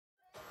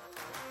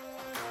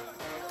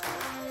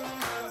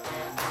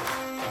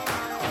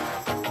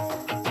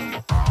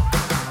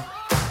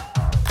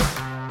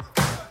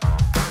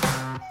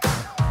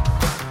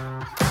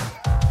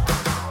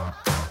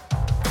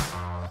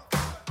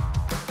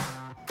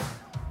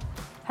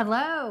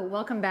Hello,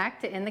 welcome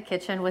back to In the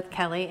Kitchen with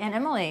Kelly and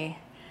Emily.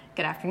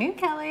 Good afternoon,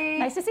 Kelly.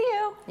 Nice to see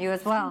you. You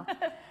as well.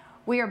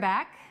 We are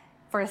back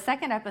for a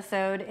second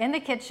episode in the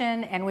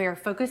kitchen, and we are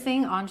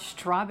focusing on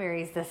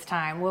strawberries this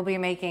time. We'll be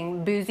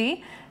making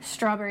boozy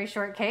strawberry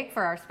shortcake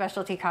for our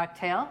specialty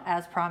cocktail,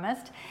 as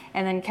promised.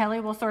 And then Kelly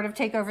will sort of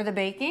take over the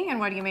baking. And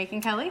what are you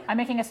making, Kelly? I'm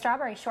making a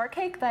strawberry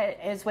shortcake that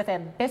is with a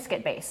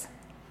biscuit base.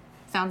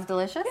 Sounds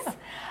delicious.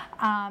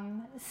 Yeah.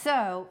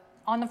 So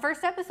on the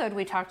first episode,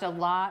 we talked a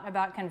lot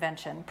about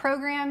convention,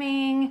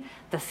 programming,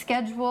 the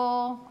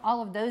schedule,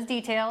 all of those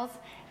details.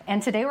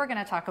 And today we're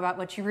going to talk about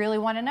what you really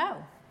want to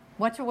know: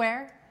 what to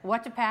wear,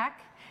 what to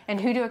pack,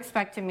 and who to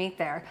expect to meet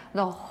there.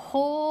 The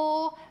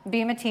whole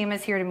BEMA team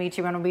is here to meet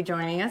you and will be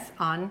joining us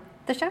on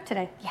the show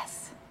today.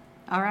 Yes.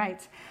 All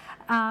right.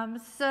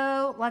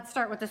 So let's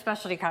start with the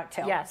specialty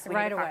cocktail. Yes, we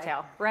need a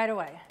cocktail. Right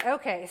away.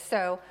 Okay,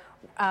 so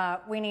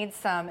we need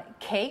some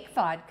cake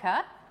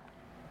vodka.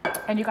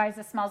 And you guys,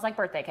 this smells like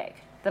birthday cake.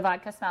 The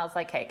vodka smells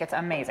like cake. It's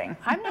amazing.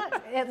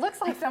 It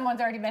looks like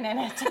someone's already been in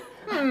it.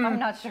 I'm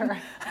not sure.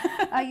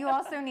 You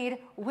also need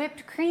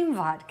whipped cream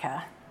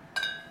vodka,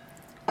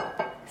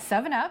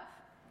 7-Up,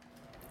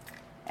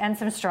 and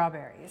some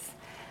strawberries.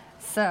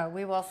 So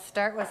we will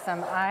start with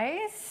some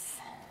ice.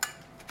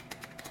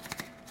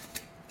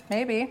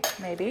 Maybe.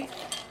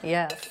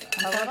 Yes.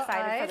 I'm so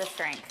excited for this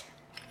drink.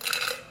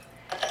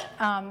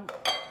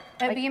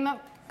 At BEMA,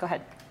 Go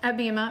ahead. At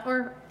BEMA,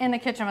 or In the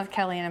Kitchen with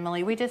Kelly and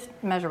Emily, we just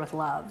measure with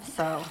love.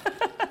 So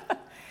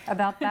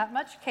about that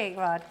much cake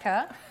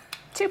vodka.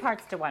 2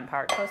 parts to 1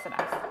 part, close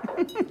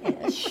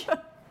enough. Ish.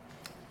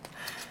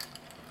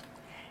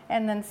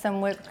 And then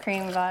some whipped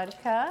cream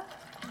vodka.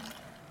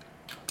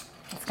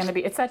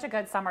 It's such a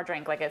good summer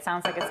drink. Like, it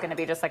sounds like it's gonna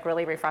be just like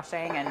really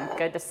refreshing and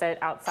good to sit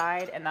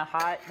outside in the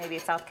hot, maybe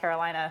South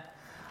Carolina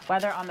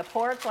weather on the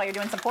porch while you're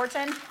doing some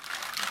porching.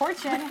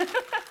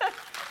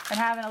 And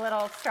having a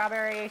little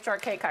strawberry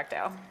shortcake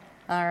cocktail.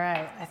 All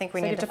right, I think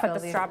we need to put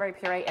the strawberry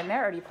puree in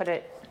there, or do you put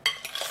it?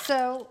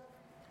 So,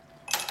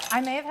 I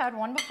may have had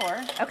one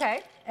before.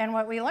 Okay. And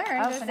what we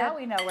learned is so that now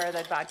we know where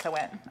the vodka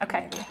went.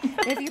 Okay.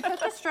 if you put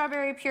the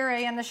strawberry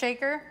puree in the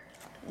shaker,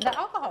 the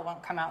alcohol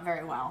won't come out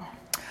very well.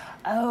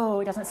 Oh,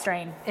 it doesn't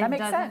strain. That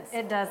makes sense.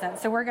 It doesn't.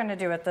 So we're going to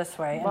do it this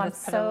way. Well, I'm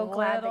just put so a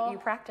glad that little you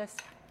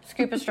practiced.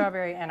 scoop of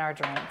strawberry in our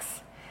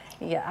drinks.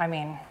 Yeah, I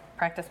mean,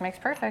 practice makes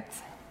perfect.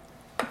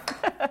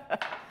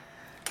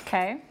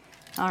 Okay.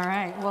 All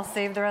right, we'll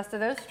save the rest of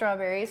those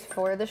strawberries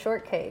for the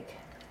shortcake.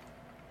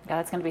 Yeah,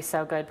 that's gonna be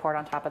so good. Poured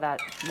on top of that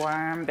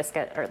warm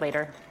biscuit or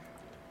later.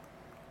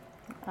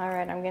 All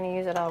right, I'm going to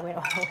use it all. We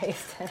don't want to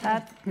waste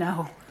it.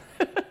 No.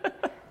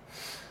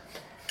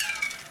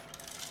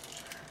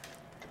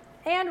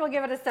 And we'll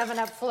give it a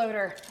 7-Up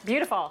floater.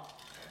 Beautiful.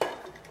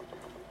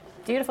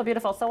 Beautiful,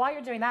 beautiful. So while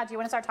you're doing that, do you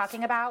want to start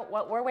talking about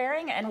what we're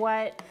wearing and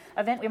what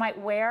event we might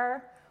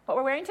wear, what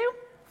we're wearing to?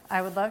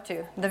 I would love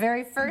to. The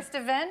very first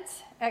event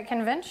at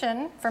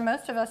convention for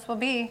most of us will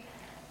be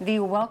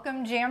the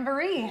Welcome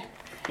Jamboree.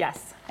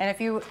 Yes. And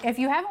if you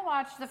haven't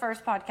watched the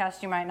first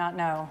podcast, you might not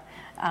know.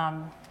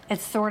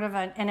 It's sort of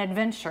an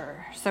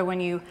adventure. So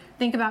when you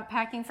think about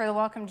packing for the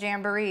Welcome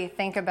Jamboree,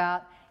 think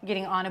about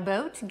getting on a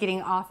boat,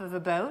 getting off of a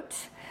boat,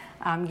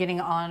 getting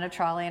on a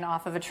trolley and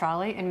off of a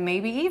trolley, and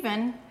maybe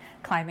even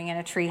climbing in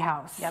a tree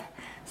house. Yep.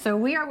 So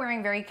we are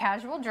wearing very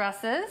casual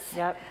dresses.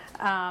 Yep.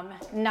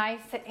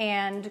 Nice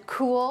and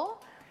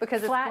cool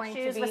because Flat it's going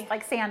shoes to be with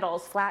like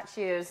sandals, flat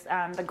shoes.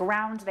 The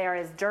ground there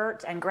is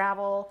dirt and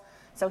gravel.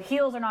 So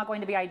heels are not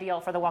going to be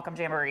ideal for the Welcome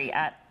Jamboree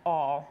at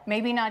all.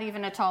 maybe not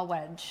even a tall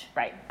wedge.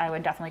 Right. I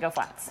would definitely go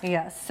flats.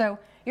 Yes. So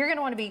you're going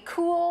to want to be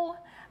cool,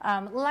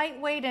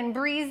 lightweight and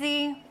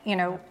breezy. You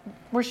know,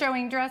 we're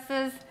showing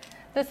dresses.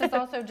 This is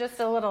also just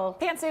a little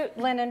Pantsuit.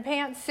 linen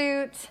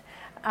pantsuit.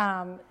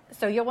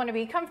 So you'll want to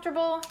be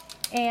comfortable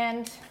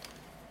and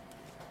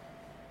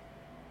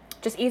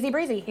just easy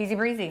breezy. easy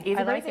breezy. Easy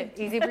I like breezy. it.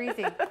 Easy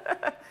breezy.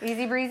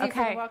 Easy breezy for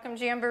Okay. the Welcome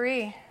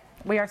Jamboree.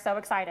 We are so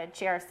excited.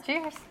 Cheers.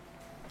 Cheers.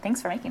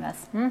 Thanks for making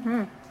this.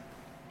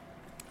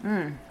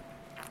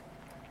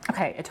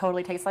 Okay, it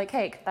totally tastes like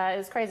cake. That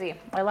is crazy.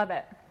 I love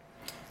it.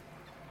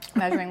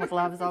 Measuring with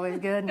love is always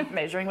good.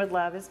 Measuring with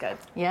love is good.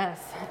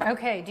 Yes.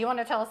 Okay, do you want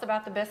to tell us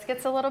about the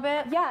biscuits a little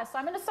bit? Yeah, so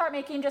I'm going to start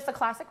making just a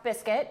classic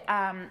biscuit.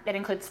 It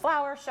includes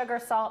flour, sugar,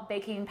 salt,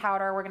 baking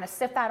powder. We're going to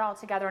sift that all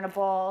together in a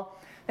bowl.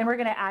 Then we're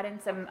going to add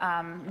in some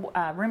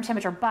room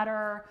temperature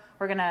butter.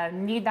 We're going to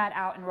knead that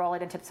out and roll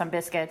it into some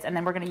biscuits. And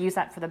then we're going to use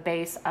that for the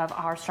base of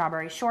our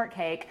strawberry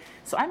shortcake.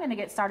 So I'm going to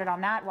get started on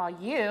that while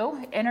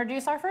you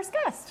introduce our first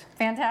guest.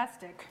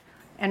 Fantastic.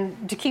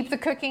 And to keep the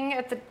cooking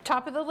at the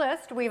top of the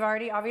list, we've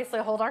already obviously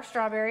hulled our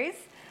strawberries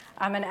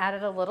and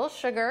added a little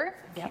sugar.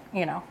 Yep.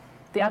 You know.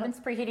 The oven's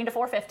preheating to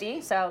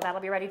 450, so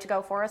that'll be ready to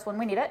go for us when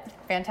we need it.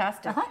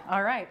 Fantastic.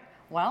 All right.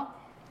 Well,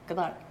 good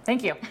luck.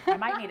 Thank you. I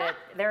might need it.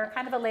 They're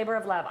kind of a labor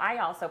of love. I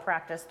also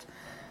practiced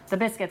the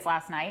biscuits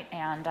last night,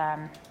 and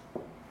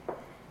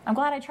I'm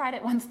glad I tried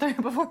it once through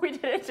before we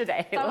did it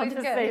today. I'll always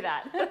just good. say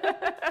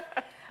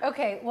that.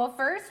 Okay, well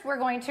first we're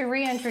going to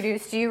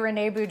reintroduce to you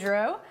Renee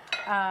Boudreau,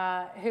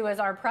 who is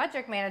our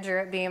project manager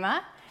at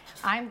BEMA,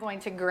 I'm going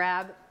to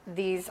grab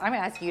these. I'm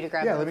going to ask you to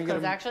grab those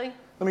clothes, actually.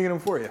 Let me get them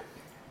for you.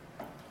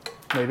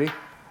 Maybe.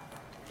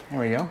 There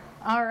we go.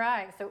 All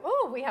right. So,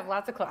 we have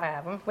lots of clothes. I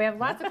have them. We have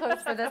lots of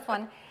clothes for this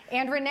one.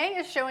 And Renee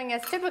is showing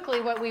us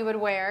typically what we would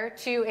wear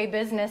to a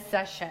business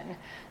session.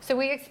 So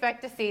we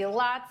expect to see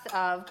lots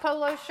of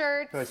polo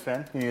shirts. Do I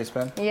spin? You need a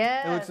spin?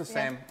 Yes. It looks the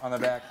same on the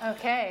back.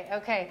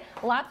 Okay.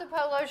 Lots of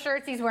polo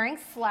shirts. He's wearing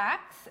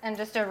slacks and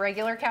just a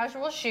regular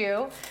casual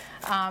shoe.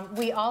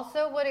 We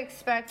also would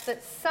expect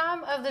that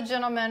some of the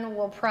gentlemen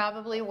will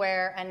probably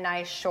wear a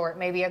nice short,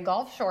 maybe a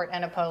golf short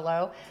and a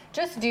polo,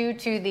 just due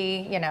to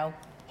the,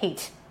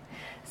 heat.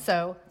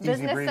 So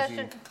business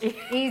sessions,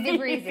 easy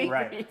breezy.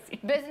 Right.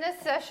 Business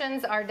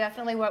sessions are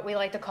definitely what we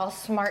like to call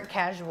smart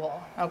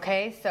casual.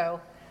 Okay, so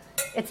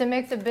it's a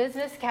mix of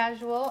business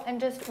casual and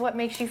just what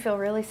makes you feel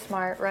really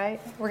smart, right?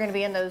 We're going to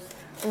be in those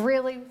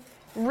really,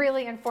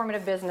 really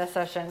informative business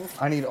sessions.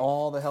 I need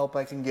all the help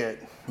I can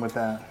get with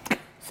that.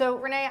 So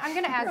Renee, I'm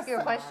going to ask you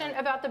a question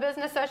about the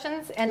business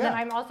sessions, and then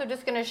I'm also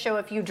just going to show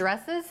a few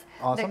dresses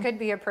that could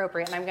be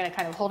appropriate, and I'm going to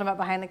kind of hold them up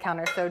behind the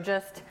counter. So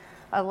just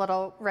a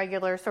little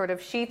regular sort of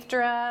sheath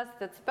dress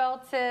that's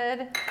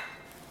belted.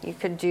 You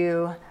could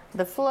do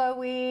the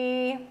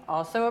flowy,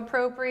 also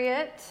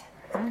appropriate.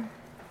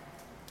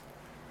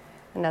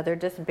 Another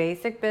just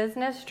basic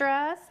business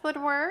dress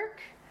would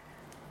work.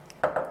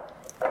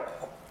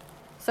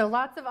 So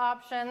lots of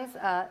options.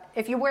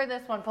 If you wear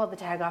this one, pull the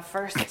tag off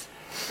first.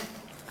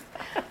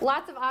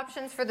 Lots of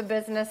options for the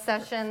business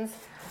sessions.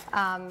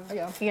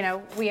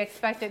 We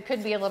expect it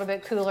could be a little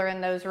bit cooler in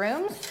those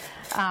rooms,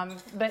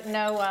 but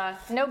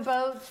no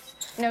boats,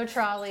 no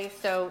trolley,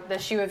 so the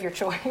shoe of your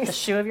choice. The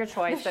shoe of your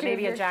choice, but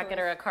maybe a jacket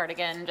or a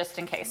cardigan just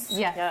in case.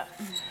 Yes.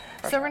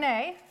 Yeah. So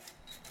Renee,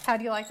 how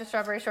do you like the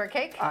strawberry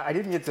shortcake? I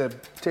didn't get to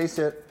taste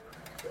it.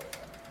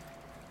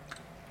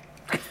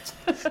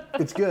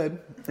 It's good.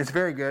 It's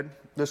very good.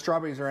 The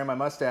strawberries are in my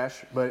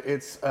mustache, but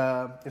it's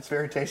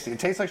very tasty. It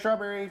tastes like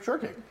strawberry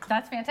shortcake.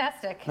 That's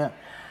fantastic. Yeah.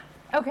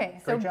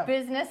 Okay, so Great job.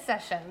 business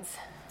sessions.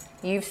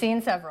 You've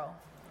seen several.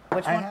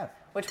 Which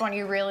one are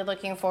you really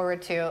looking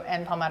forward to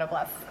in Palmetto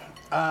Bluff?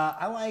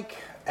 I like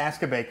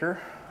Ask a Baker.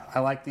 I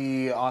like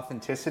the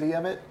authenticity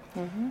of it.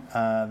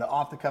 The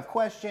off-the-cuff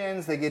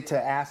questions. They get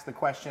to ask the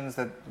questions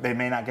that they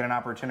may not get an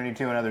opportunity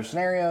to in other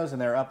scenarios,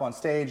 and they're up on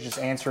stage just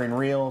answering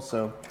real.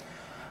 So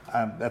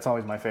that's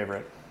always my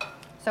favorite.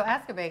 So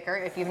Ask a Baker,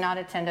 if you've not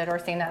attended or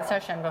seen that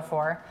session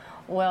before,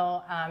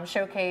 will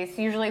showcase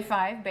usually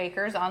 5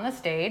 bakers on the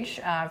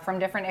stage from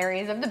different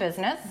areas of the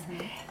business,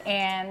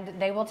 and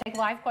they will take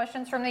live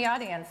questions from the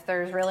audience.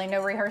 There's really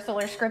no rehearsal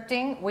or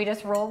scripting. We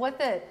just roll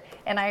with it,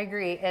 and I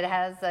agree, it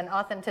has an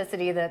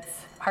authenticity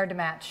that's hard to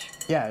match.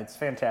 Yeah, it's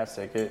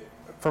fantastic.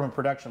 From a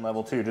production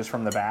level too, just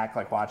from the back,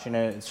 like watching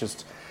it, it's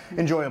just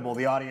enjoyable.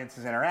 The audience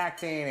is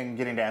interacting and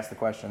getting to ask the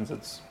questions.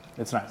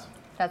 It's nice.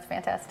 That's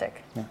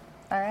fantastic. Yeah.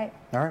 All right.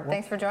 Well,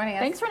 thanks for joining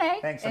us. Thanks, Renee.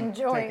 Thanks.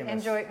 Enjoy.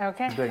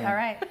 Okay. All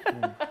right.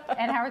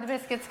 And how are the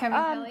biscuits coming,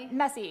 Kelly?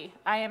 Messy.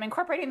 I am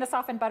incorporating the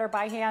softened butter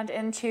by hand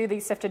into the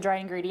sifted dry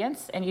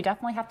ingredients, and you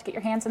definitely have to get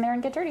your hands in there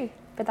and get dirty.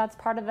 But that's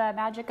part of the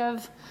magic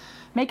of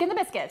making the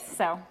biscuits.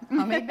 So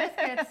homemade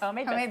biscuits.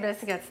 Homemade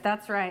biscuits.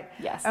 That's right.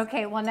 Yes.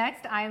 Okay. Well,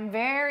 next I'm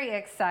very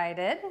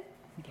excited.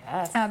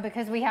 Yes.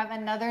 Because we have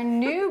another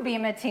new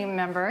BEMA team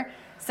member.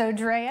 So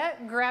Drea,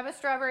 grab a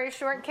strawberry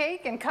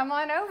shortcake and come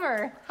on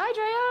over. Hi,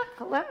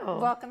 Drea. Hello.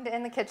 Welcome to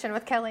In the Kitchen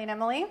with Kelly and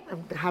Emily.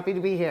 I'm happy to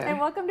be here. And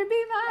welcome to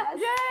BEMA.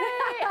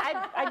 Yay!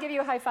 I'd give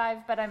you a high five,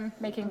 but I'm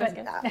making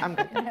biscuits. I'm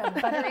good.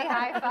 Buttery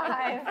high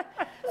five.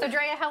 So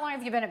Drea, how long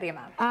have you been at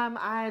BEMA?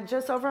 I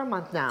just over a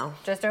month now.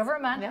 Just over a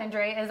month, and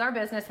Drea is our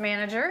business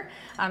manager.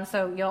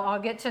 So you'll all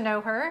get to know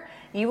her.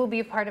 You will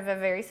be part of a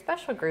very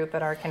special group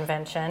at our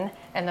convention,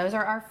 and those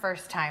are our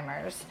first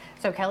timers.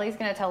 So Kelly's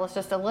going to tell us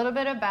just a little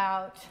bit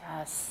about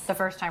the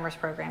first timers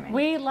programming.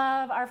 We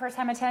love our first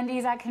time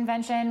attendees at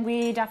convention.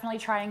 We definitely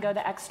try and go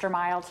the extra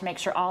mile to make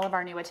sure all of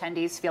our new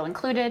attendees feel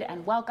included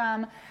and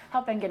welcome,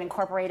 help them get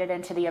incorporated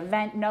into the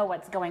event, know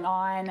what's going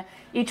on.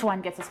 Each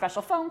one gets a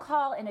special phone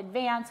call in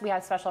advance. We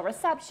have special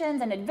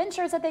receptions and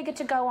adventures that they get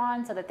to go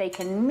on so that they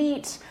can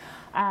meet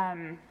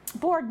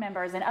board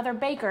members and other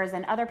bakers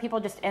and other people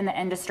just in the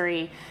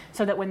industry,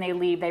 so that when they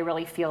leave, they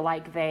really feel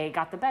like they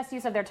got the best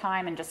use of their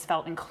time and just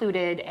felt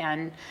included.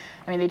 And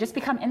I mean, they just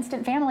become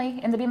instant family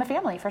in the BEMA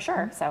family for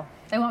sure. So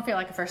they won't feel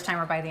like a first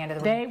timer by the end of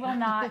the week. They will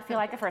not feel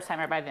like a first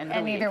timer by the end of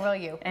the week. And neither will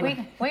you.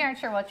 We aren't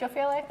sure what you'll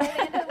feel like by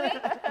the end of the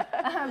week,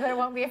 but it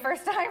won't be a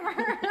first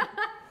timer.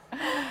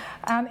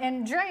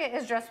 And Drea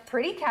is dressed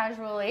pretty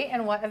casually.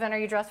 And what event are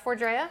you dressed for,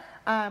 Drea?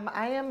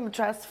 I am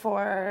dressed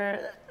for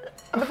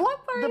the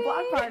block party. The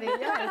block party,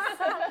 yes.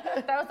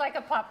 That was like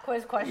a pop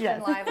quiz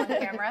question live on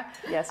camera.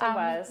 Yes, it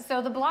was.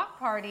 So the block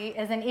party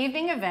is an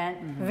evening event,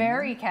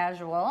 very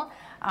casual.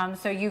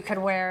 So you could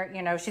wear,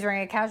 she's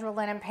wearing a casual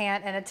linen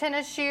pant and a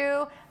tennis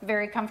shoe,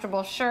 very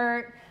comfortable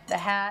shirt. The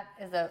hat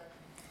is a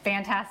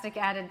fantastic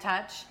added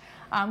touch.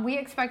 We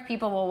expect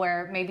people will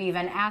wear maybe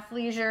even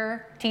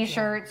athleisure,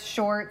 t-shirts,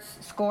 shorts,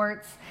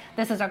 skirts.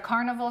 This is a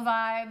carnival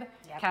vibe,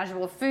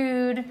 casual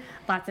food,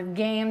 lots of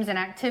games and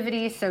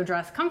activities, so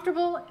dress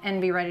comfortable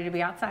and be ready to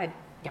be outside.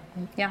 Yep.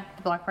 Yeah,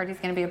 the block party is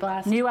going to be a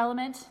blast. New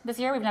element this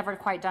year. We've never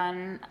quite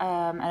done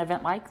an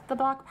event like the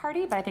block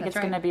party, but I think it's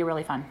going to be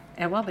really fun.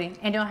 It will be.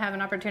 And you'll have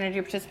an opportunity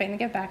to participate in the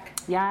give back.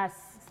 Yes,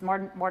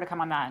 more to come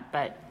on that,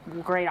 but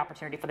great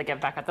opportunity for the give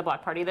back at the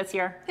block party this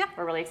year. Yeah.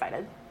 We're really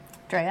excited.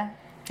 Drea,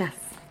 Yes.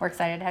 we're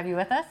excited to have you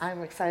with us.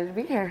 I'm excited to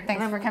be here.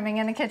 Thanks for coming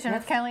in the kitchen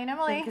with Kelly and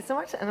Emily. Thank you so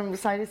much. And I'm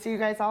excited to see you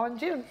guys all in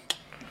June.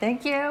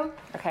 Thank you.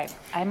 Okay,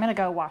 I'm going to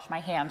go wash my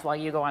hands while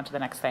you go on to the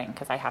next thing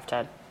because I have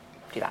to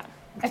do that.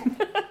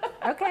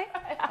 Okay.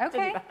 to do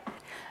Okay. that.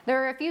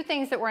 There are a few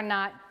things that we're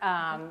not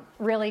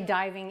really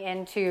diving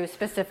into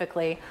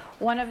specifically.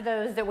 One of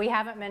those that we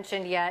haven't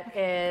mentioned yet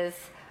is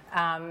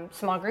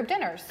small group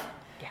dinners.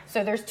 Yeah.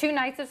 So there's 2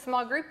 nights of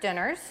small group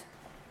dinners.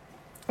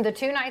 The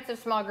 2 nights of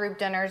small group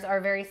dinners are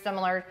very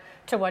similar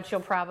to what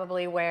you'll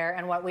probably wear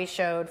and what we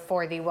showed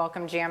for the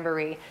Welcome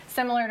Jamboree,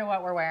 similar to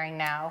what we're wearing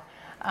now.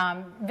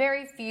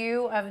 Very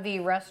few of the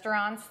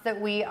restaurants that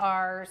we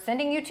are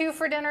sending you to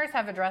for dinners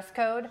have a dress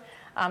code.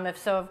 If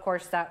so, of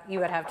course, that you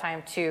would have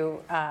time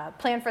to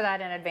plan for that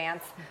in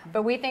advance.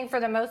 But we think for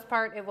the most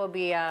part it will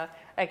be a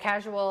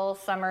casual,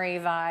 summery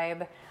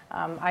vibe.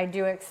 I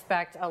do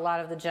expect a lot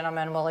of the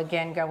gentlemen will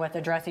again go with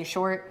a dressy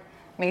short,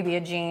 maybe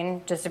a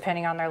jean, just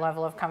depending on their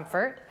level of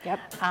comfort. Yep.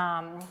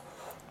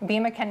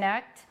 BEMA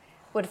Connect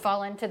would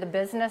fall into the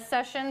business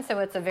session, so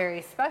it's a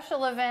very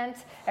special event.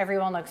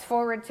 Everyone looks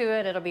forward to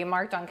it. It'll be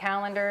marked on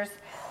calendars.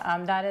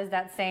 That is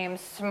that same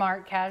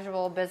smart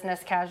casual,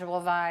 business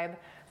casual vibe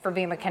for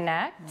BEMA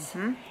Connect.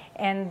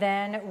 And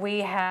then we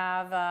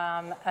have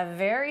a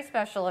very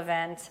special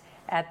event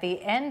at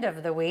the end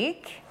of the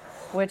week,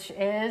 which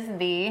is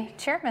the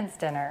Chairman's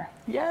Dinner.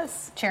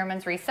 Yes.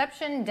 Chairman's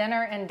reception,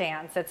 dinner, and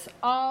dance. It's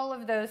all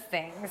of those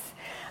things.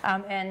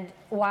 And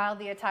while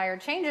the attire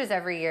changes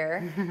every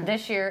year,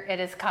 this year it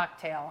is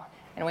cocktail.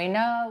 And we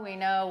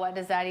know, what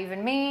does that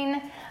even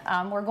mean?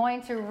 We're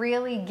going to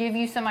really give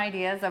you some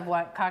ideas of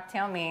what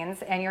cocktail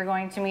means, and you're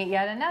going to meet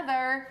yet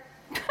another.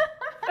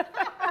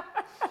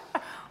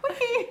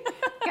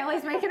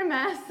 Kelly's making a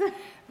mess.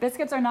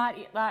 Biscuits are not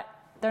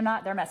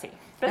they're messy.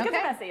 Biscuits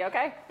are messy,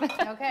 okay?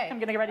 Okay. I'm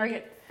gonna get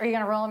ready. Are you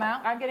gonna roll them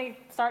out? I'm gonna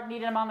start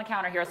kneading them on the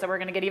counter here, so we're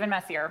gonna get even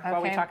messier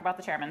while we Okay. talk about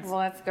the chairmans. Well,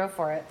 let's go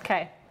for it.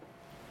 Okay.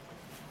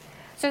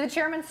 So the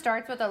chairman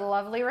starts with a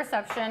lovely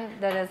reception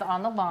that is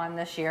on the lawn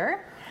this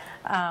year.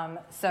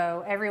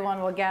 So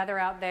everyone will gather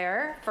out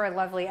there for a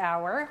lovely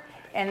hour.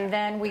 And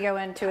then we go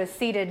into a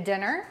seated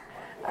dinner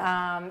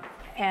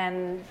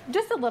and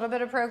just a little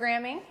bit of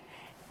programming.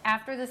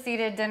 After the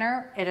seated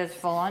dinner, it is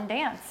full on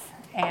dance.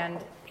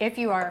 And if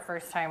you are a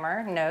first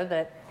timer, know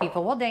that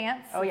people will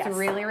dance. Oh, yes. It's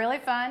really, really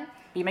fun.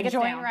 You make it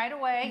Join down. right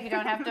away. You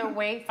don't have to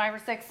wait 5 or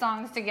 6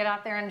 songs to get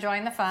out there and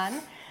join the fun.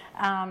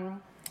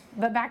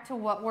 But back to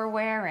what we're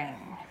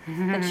wearing.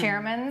 The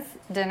chairman's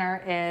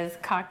dinner is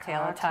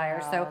cocktail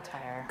attire. So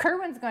attire.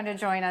 Kerwin's going to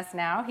join us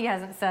now. He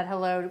hasn't said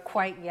hello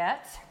quite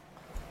yet.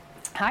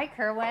 Hi,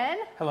 Kerwin.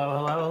 Hello,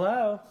 hello,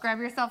 hello. Grab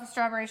yourself a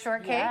strawberry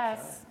shortcake.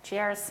 Yes.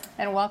 Cheers.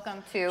 And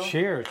welcome to.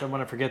 Cheers. Don't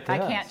want to forget this. I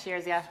can't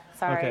cheers you.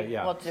 Sorry. Okay,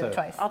 yeah. We'll do it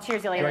twice. I'll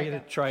cheers you Do I later.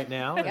 get to try it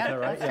now? Is Yep, that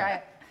right? let's try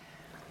it.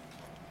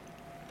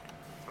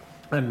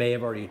 I may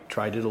have already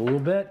tried it a little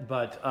bit,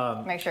 but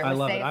Make sure it I was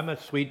love safe. it. I'm a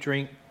sweet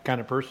drink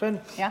kind of person.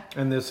 Yeah.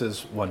 And this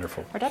is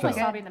wonderful. We're definitely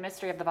So- solving the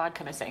mystery of the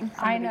vodka missing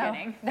from I the know.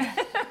 beginning.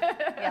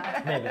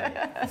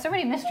 Maybe. So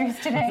many mysteries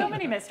today. So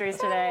many mysteries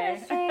today.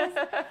 Mysteries.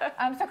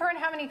 So Kerwin,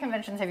 how many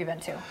conventions have you been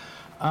to?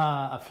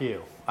 A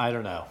few. I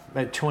don't know.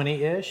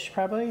 20-ish,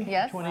 probably?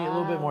 Yes. 20, a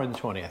little bit more than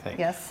 20, I think.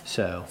 Yes.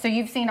 So, So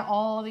you've seen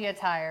all the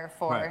attire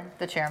for Right.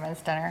 the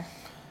chairman's dinner.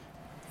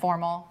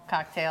 Formal,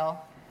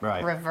 cocktail,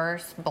 Right.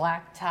 reverse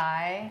black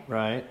tie.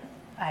 right.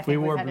 I think We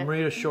we've wore had it-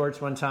 Bermuda shorts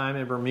one time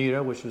in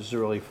Bermuda, which was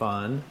really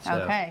fun. So,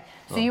 Okay,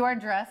 so you are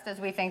dressed as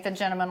we think the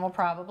gentleman will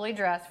probably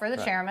dress for the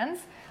Right.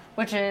 chairman's,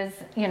 which is,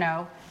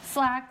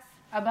 slacks,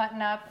 a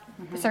button up.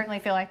 Certainly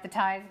feel like the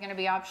tie is going to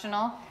be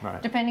optional. Right.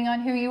 Depending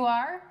on who you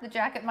are, the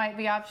jacket might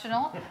be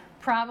optional.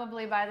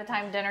 Probably by the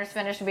time dinner's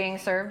finished being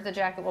served, the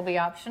jacket will be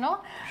optional.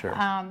 Sure.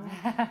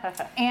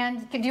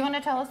 And do you want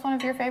to tell us one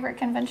of your favorite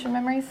convention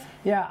memories?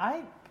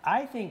 Yeah,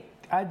 I think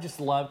I just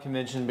love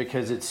convention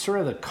because it's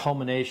sort of the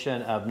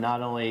culmination of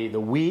not only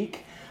the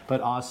week but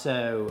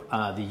also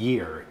the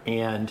year,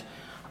 and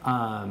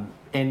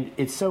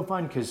it's so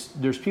fun because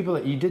there's people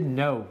that you didn't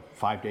know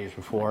 5 days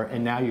before,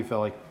 and now you feel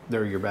like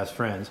they're your best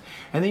friends,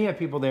 and then you have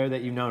people there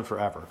that you've known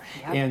forever,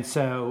 and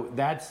so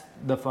that's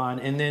the fun.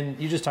 And then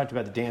you just talked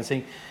about the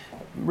dancing.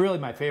 Really,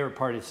 my favorite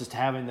part is just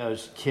having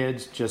those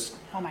kids just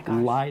Oh my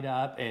gosh. light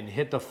up and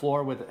hit the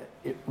floor with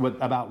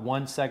about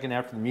 1 second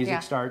after the music Yeah.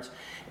 starts,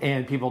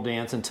 and people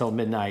dance until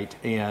midnight,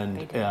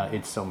 and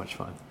it's so much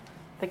fun.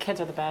 The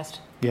kids are the best.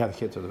 Yeah, the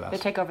kids are the They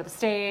best. take over the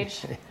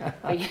stage.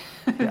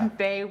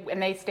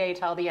 They stay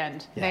till the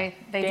end. They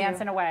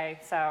Dancing do. away.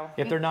 So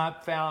If they're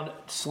not found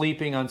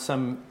sleeping on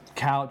some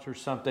couch or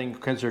something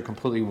because they're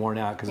completely worn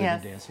out because Yes.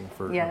 they've been dancing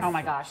for. Yes. Oh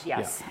my gosh,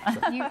 yes.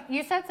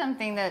 You said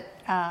something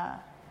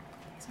that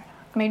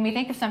made me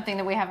think of something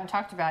that we haven't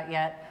talked about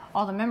yet.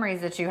 All the memories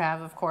that you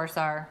have, of course,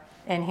 are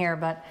in here,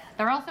 but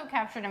they're also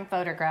captured in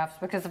photographs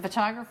because the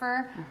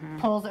photographer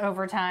pulls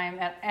overtime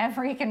at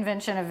every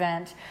convention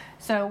event.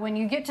 So when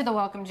you get to the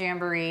Welcome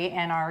Jamboree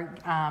and are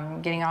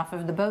getting off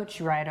of the boat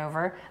you ride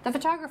over, the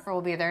photographer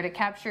will be there to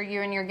capture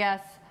you and your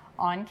guests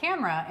on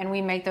camera, and we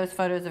make those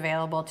photos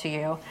available to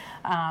you.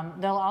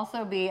 They'll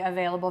also be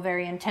available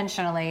very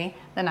intentionally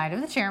the night of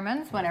the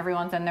chairman's when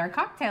everyone's in their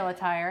cocktail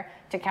attire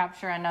to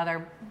capture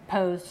another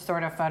posed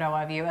sort of photo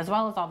of you, as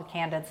well as all the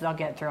candids they'll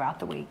get throughout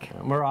the week.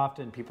 We're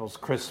often people's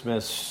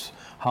Christmas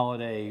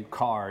holiday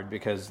card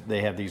because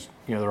they have these,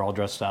 they're all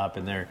dressed up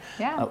and they're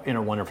in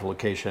a wonderful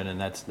location,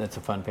 and that's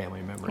a fun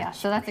family memory. Yeah,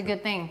 so that's a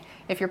good thing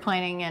if you're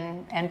planning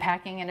and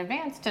packing in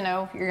advance to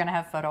know you're going to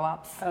have photo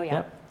ops. Oh yeah.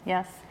 Yep.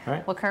 Yes. All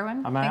right. Well,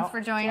 Kerwin, I'm thanks out. for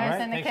joining All us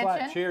right, in the thanks a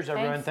kitchen. lot. Cheers,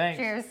 everyone. Thanks.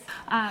 Cheers.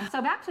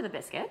 So back to the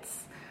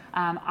biscuits.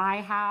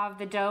 I have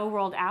the dough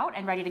rolled out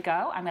and ready to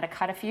go. I'm going to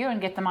cut a few and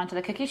get them onto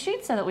the cookie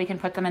sheet so that we can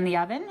put them in the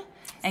oven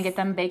and get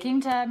them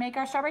baking to make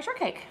our strawberry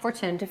shortcake. For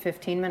 10 to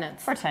 15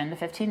 minutes. For 10 to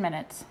 15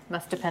 minutes.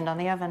 Must depend on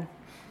the oven.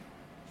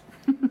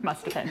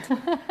 Must depend.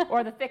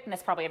 Or the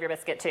thickness probably of your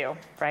biscuit too,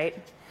 right?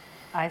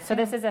 So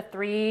This is a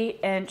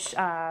 3-inch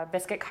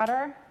biscuit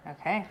cutter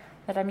okay.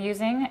 that I'm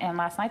using, and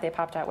last night they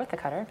popped out with the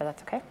cutter, but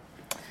that's okay.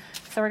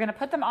 So we're going to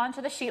put them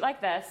onto the sheet like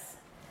this.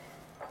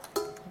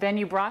 Then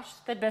you brush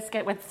the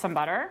biscuit with some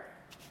butter.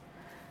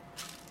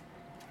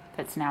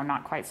 It's now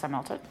not quite so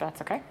melted, but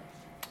that's okay.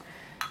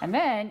 And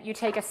then you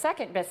take a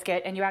second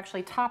biscuit and you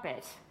actually top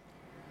it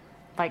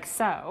like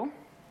so.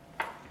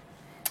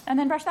 And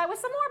then brush that with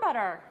some more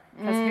butter,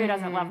 because who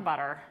doesn't love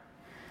butter?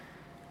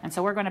 And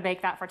so we're going to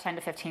bake that for 10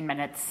 to 15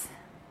 minutes.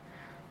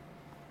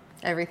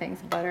 Everything's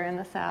butter in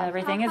the South.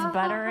 Everything is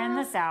butter in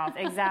the South,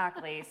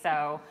 exactly.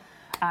 So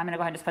I'm going to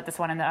go ahead and just put this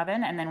one in the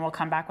oven, and then we'll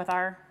come back with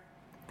our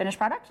finished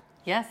product.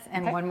 Yes,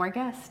 and Okay. one more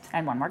guest.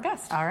 And one more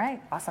guest. All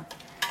right. Awesome.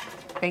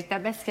 Bake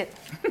that biscuit.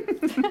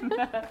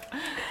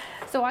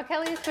 So while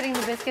Kelly is putting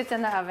the biscuits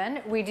in the oven,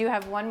 we do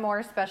have one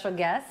more special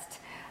guest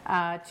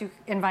to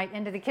invite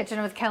into the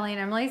kitchen with Kelly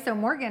and Emily. So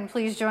Morgan,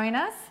 please join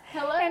us.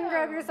 Hello. And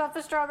grab yourself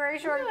a strawberry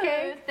shortcake.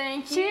 Good,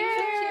 thank you.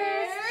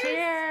 Cheers.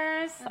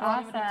 Cheers.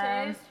 I'll give it a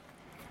Awesome. taste.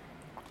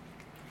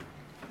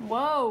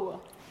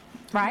 Whoa.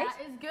 Right?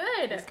 That is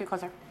good. Let's get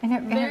closer. And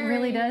it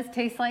really Very- does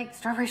taste like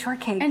strawberry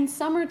shortcake. And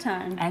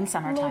summertime. And A little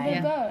summertime. bit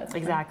of both.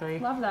 Exactly.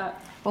 Love that.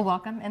 Well,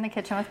 welcome in the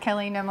kitchen with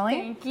Kelly and Emily.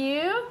 Thank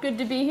you. Good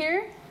to be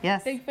here.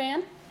 Yes. Big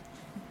fan.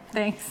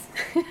 Thanks.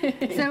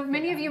 So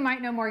many of you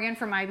might know Morgan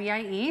from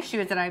IBIE. She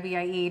was at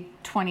IBIE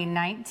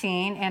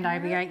 2019 and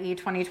IBIE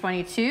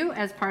 2022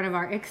 as part of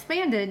our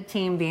expanded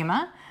Team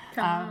BEMA,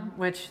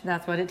 which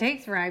that's what it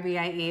takes for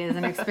IBIE is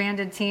an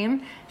expanded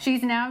team.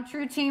 She's now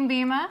true Team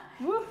BEMA,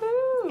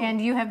 Woohoo. and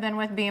you have been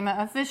with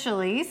BEMA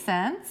officially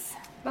since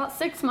About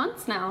 6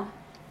 months now.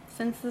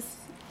 Since this,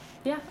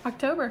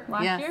 October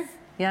last year.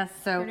 Yes.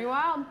 So Pretty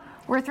wild.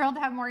 we're thrilled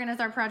to have Morgan as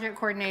our project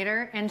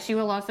coordinator, and she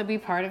will also be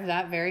part of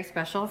that very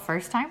special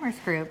first timers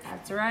group.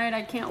 That's right.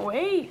 I can't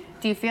wait.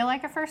 Do you feel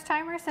like a first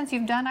timer since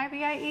you've done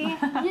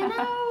IBIE? You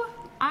know,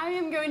 I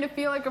am going to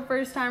feel like a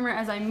first timer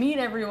as I meet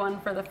everyone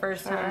for the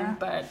first time,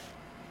 but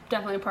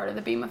definitely part of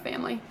the BEMA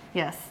family.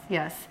 Yes,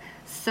 yes.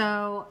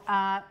 So,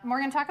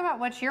 Morgan, talk about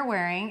what you're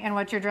wearing and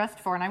what you're dressed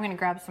for, and I'm going to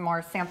grab some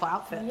more sample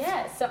outfits.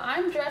 Yes, so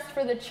I'm dressed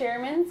for the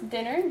chairman's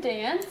dinner and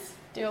dance.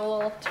 Do a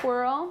little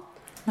twirl.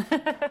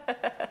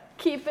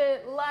 Keep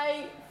it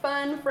light,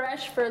 fun,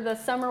 fresh for the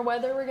summer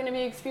weather we're going to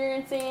be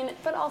experiencing,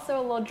 but also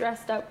a little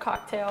dressed up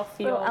cocktail A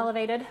feel. little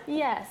elevated.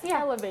 Yes,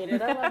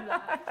 elevated. I love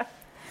that.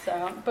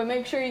 So, but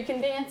make sure you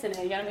can dance in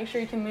it. You got to make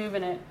sure you can move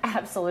in it.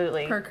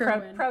 Absolutely. Per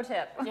Kerwin. Pro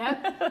tip.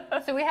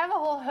 Yep. So we have a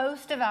whole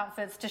host of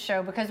outfits to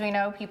show because we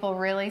know people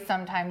really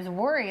sometimes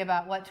worry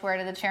about what to wear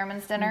to the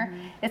chairman's dinner.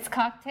 It's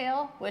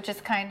cocktail, which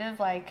is kind of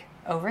like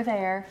over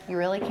there. You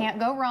really can't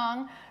go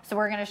wrong. So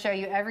we're going to show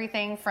you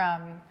everything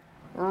from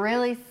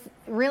really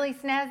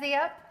snazzy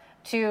up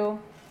to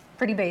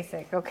pretty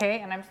basic, okay?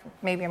 And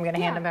maybe I'm going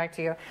to hand them back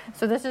to you.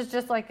 So this is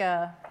just like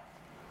a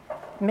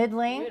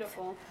mid-length,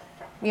 Beautiful.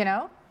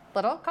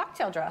 little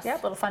cocktail dress.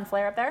 Yep, little fun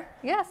flare up there.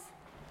 Yes.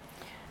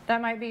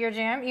 That might be your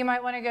jam. You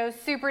might want to go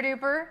super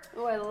duper,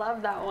 Oh, I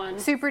love that one.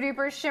 super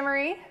duper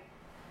shimmery.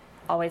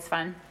 Always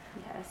fun.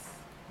 Yes.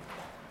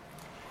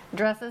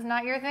 Dress is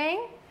not your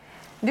thing?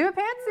 Do a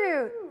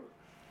pantsuit.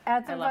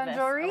 Add some love fun this.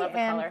 jewelry, I love the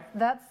and color.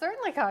 that's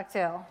certainly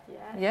cocktail.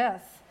 Yes.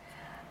 Yes.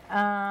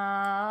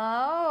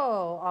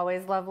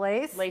 Always love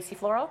lace. Lacy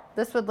floral.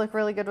 This would look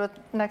really good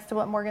next to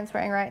what Morgan's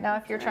wearing right now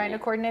if you're trying to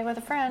coordinate with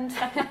a friend.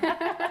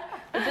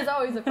 Which is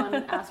always a fun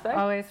aspect.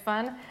 Always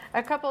fun.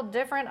 A couple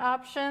different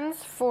options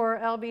for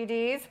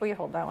LBDs. Will you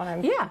hold that one?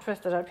 I'm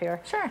twisted up here.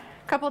 Sure.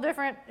 Couple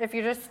different, if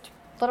you just,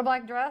 little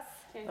black dress,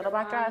 Little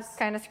black dress.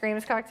 kind of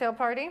screams cocktail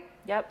party.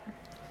 Yep.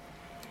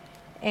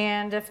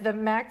 And if the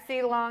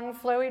maxi long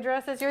flowy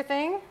dress is your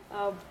thing,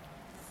 Oh,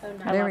 So I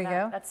nice. There love we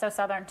that. go. That's so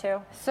Southern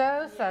too.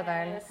 So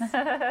southern. Yes.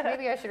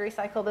 Maybe I should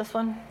recycle this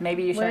one.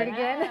 Maybe you Wear it should.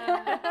 again.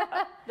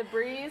 The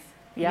breeze.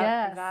 Yep,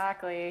 Yes.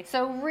 exactly.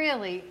 So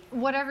really,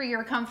 whatever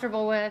you're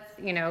comfortable with,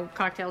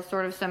 cocktails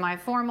sort of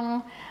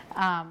semi-formal,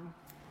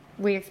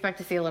 we expect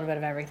to see a little bit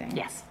of everything.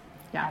 Yes.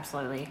 Yeah.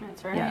 Absolutely.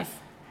 That's right. Yes.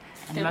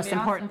 And the It'll most be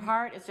important awesome.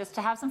 part is just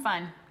to have some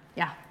fun.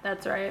 Yeah.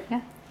 That's right.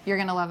 Yeah. You're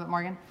going to love it,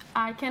 Morgan.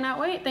 I cannot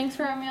wait. Thanks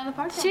for having me on the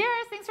podcast.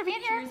 Cheers! Thanks for being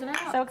Cheers here. it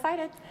out. So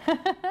excited.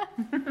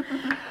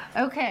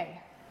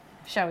 Okay.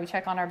 Shall we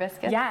check on our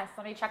biscuits? Yes.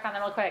 Let me check on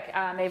them real quick.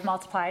 They've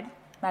multiplied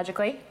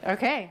magically.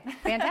 Okay.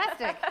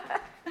 Fantastic.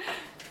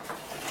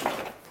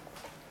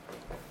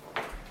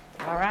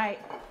 All right.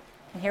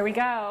 And here we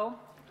go.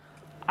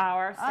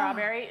 Our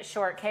strawberry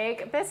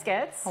shortcake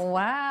biscuits,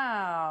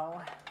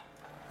 Wow.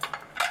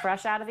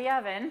 fresh out of the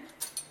oven.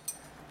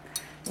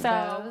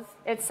 So Those.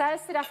 it says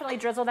to definitely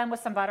drizzle them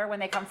with some butter when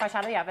they come fresh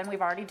out of the oven.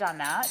 We've already done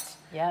that.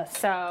 Yes.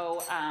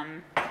 So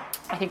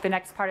I think the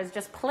next part is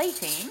just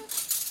plating.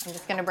 I'm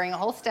just going to bring a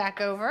whole stack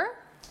over.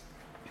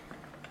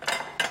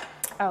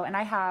 Oh, and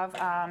I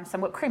have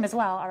some whipped cream as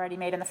well already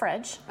made in the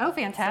fridge. Oh, So let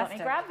fantastic.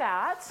 me grab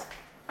that.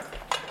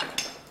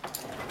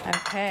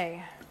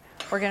 Okay.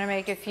 We're going to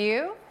make a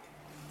few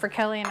for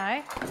Kelly and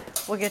I.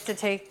 We'll get to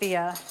take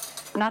the,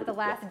 not the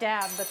last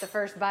dab, but the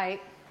first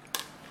bite.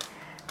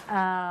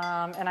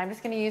 And I'm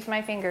just going to use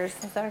my fingers.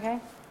 Is that okay?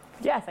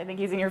 Yes, I think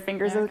using your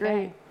fingers is Okay.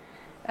 great.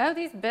 Oh,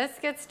 these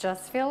biscuits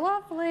just feel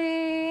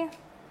lovely.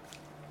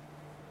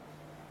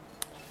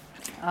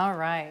 All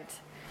right.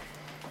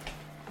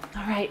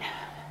 All right.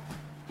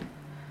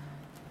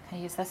 I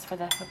use this for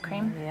the whipped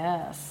cream.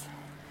 Yes.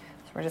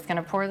 So we're just going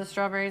to pour the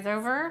strawberries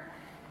over.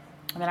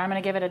 And then I'm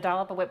going to give it a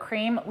dollop of whipped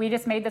cream. We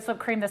just made this whipped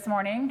cream this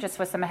morning, just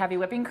with some heavy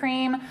whipping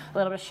cream, a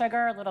little bit of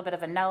sugar, a little bit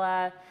of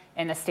vanilla,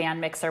 in a stand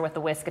mixer with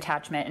the whisk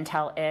attachment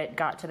until it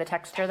got to the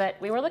texture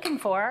that we were looking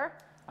for.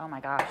 Oh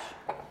my gosh.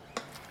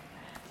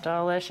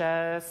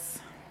 Delicious.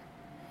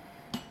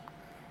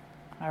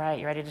 All right,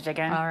 you ready to dig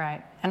in? All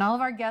right. And all of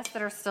our guests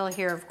that are still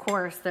here, of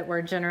course, that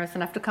were generous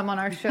enough to come on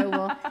our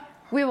show,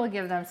 we will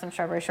give them some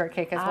strawberry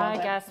shortcake as well. I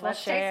but guess we'll let's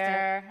taste it.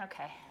 share.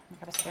 Okay, let me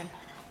grab a spoon.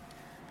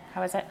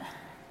 How is it?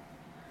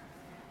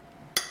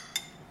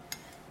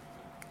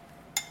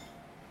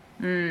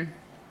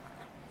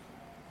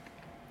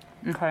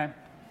 Okay.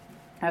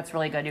 That's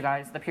really good, you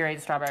guys. The pureed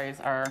strawberries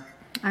are.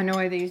 I know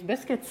why they use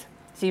biscuits.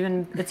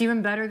 It's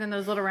even better than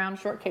those little round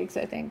shortcakes,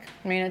 I think.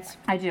 I mean, it's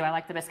I do. I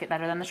like the biscuit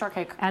better than the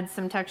shortcake. adds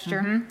some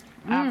texture.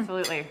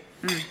 Absolutely.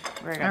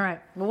 Very good. All right.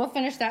 Well, we'll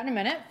finish that in a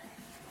minute.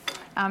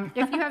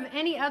 If you have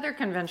any other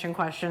convention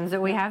questions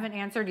that we haven't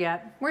answered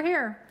yet, we're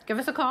here. Give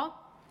us a call.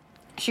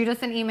 Shoot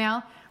us an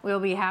email. We'll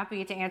be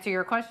happy to answer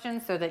your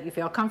questions so that you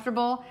feel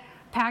comfortable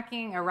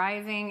packing,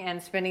 arriving,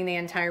 and spending the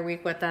entire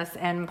week with us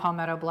in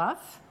Palmetto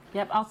Bluff.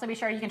 Yep. Also, be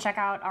sure you can check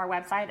out our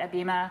website at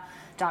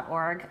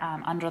BEMA.org.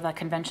 Under the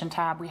convention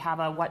tab, we have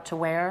a what to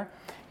wear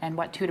and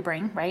what to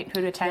bring, right?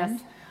 Who to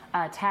attend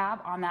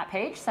tab on that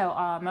page. So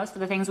most of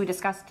the things we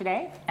discussed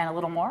today and a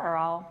little more are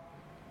all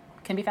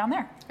can be found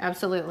there.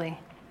 Absolutely.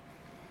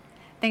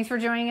 Thanks for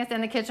joining us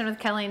in the kitchen with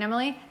Kelly and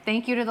Emily.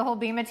 Thank you to the whole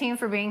BEMA team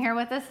for being here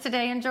with us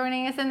today and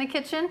joining us in the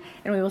kitchen.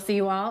 And we will see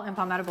you all in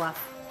Palmetto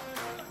Bluff.